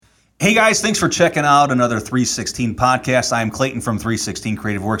Hey guys, thanks for checking out another 316 podcast. I'm Clayton from 316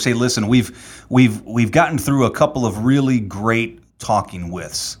 Creative Works. Hey, listen, we've gotten through a couple of really great talking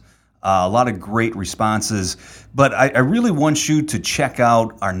withs, a lot of great responses, but I really want you to check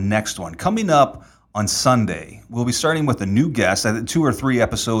out our next one coming up on Sunday. We'll be starting with a new guest, 2 or 3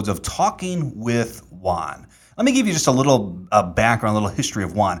 episodes of Talking with Juan. Let me give you just a little background, a little history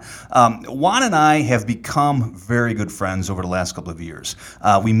of Juan. Juan and I have become very good friends over the last couple of years.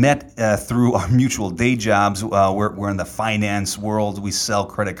 We met through our mutual day jobs. We're in the finance world. We sell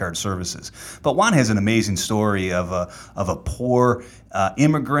credit card services. But Juan has an amazing story of a poor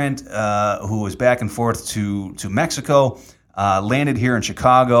immigrant who was back and forth to Mexico. Landed here in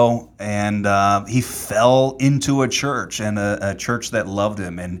Chicago, and he fell into a church, and a church that loved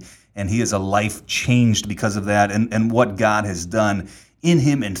him, and he is a life changed because of that, and what God has done in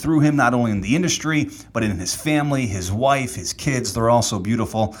him and through him, not only in the industry, but in his family, his wife, his kids. They're all so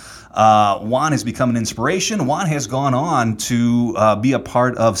beautiful. Juan has become an inspiration. Juan has gone on to be a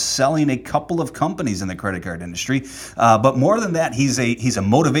part of selling a couple of companies in the credit card industry. But more than that, he's a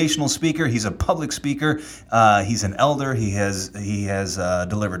motivational speaker. He's a public speaker. He's an elder. He has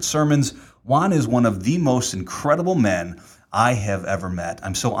delivered sermons. Juan is one of the most incredible men I have ever met.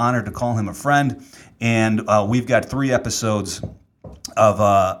 I'm so honored to call him a friend. And we've got 3 episodes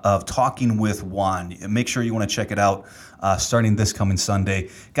of Talking with Juan. Make sure you want to check it out starting this coming Sunday.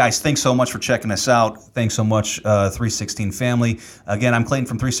 Guys, thanks so much for checking us out. Thanks so much, 316 family. Again, I'm Clayton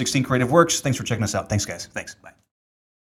from 316 Creative Works. Thanks for checking us out. Thanks, guys. Thanks. Bye.